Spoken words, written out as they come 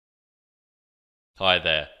Hi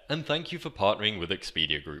there, and thank you for partnering with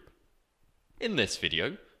Expedia Group. In this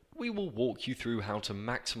video, we will walk you through how to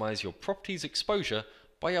maximize your property's exposure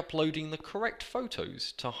by uploading the correct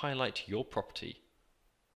photos to highlight your property.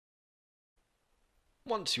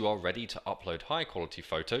 Once you are ready to upload high-quality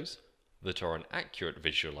photos that are an accurate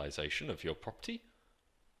visualization of your property,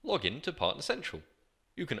 log in to Partner Central.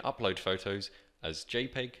 You can upload photos as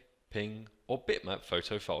JPEG, PNG, or bitmap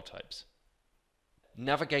photo file types.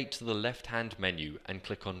 Navigate to the left-hand menu and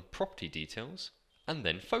click on Property Details and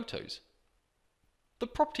then Photos. The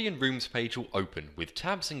Property and Rooms page will open with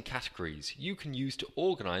tabs and categories you can use to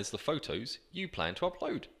organize the photos you plan to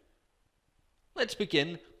upload. Let's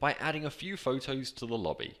begin by adding a few photos to the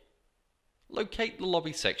lobby. Locate the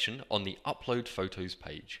lobby section on the Upload Photos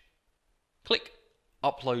page. Click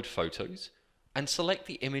Upload Photos and select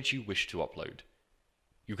the image you wish to upload.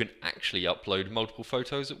 You can actually upload multiple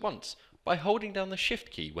photos at once by holding down the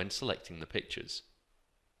Shift key when selecting the pictures.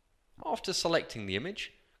 After selecting the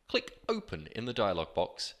image, click Open in the dialog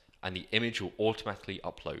box and the image will automatically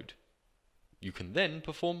upload. You can then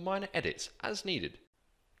perform minor edits as needed.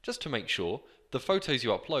 Just to make sure, the photos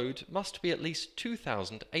you upload must be at least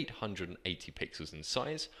 2880 pixels in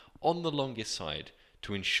size on the longest side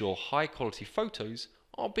to ensure high quality photos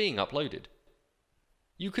are being uploaded.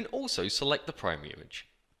 You can also select the primary image.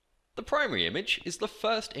 The primary image is the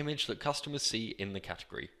first image that customers see in the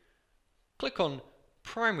category. Click on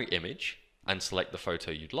Primary Image and select the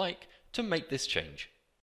photo you'd like to make this change.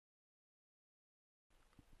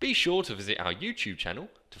 Be sure to visit our YouTube channel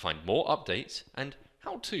to find more updates and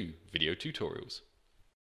how-to video tutorials.